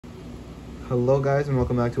Hello guys, and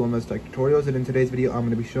welcome back to MS Tech Tutorials. And in today's video I'm going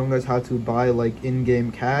to be showing guys how to buy like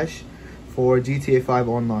in-game cash for GTA 5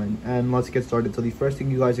 online. And let's get started. So the first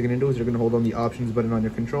thing you guys are going to do is you're going to hold on the options button on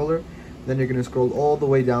your controller. Then you're going to scroll all the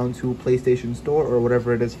way down to PlayStation Store or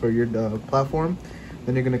whatever it is for your platform.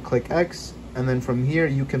 Then you're going to click X, and then from here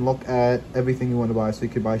you can look at everything you want to buy. So you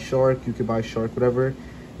could buy Shark, whatever,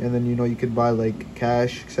 and then you could buy like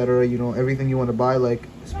cash, etc. Everything you want to buy, like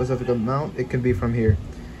specific amount, it can be from here.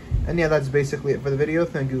 And yeah, that's basically it for the video.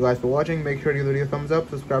 Thank you guys for watching. Make sure to give the video a thumbs up,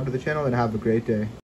 subscribe to the channel, and have a great day.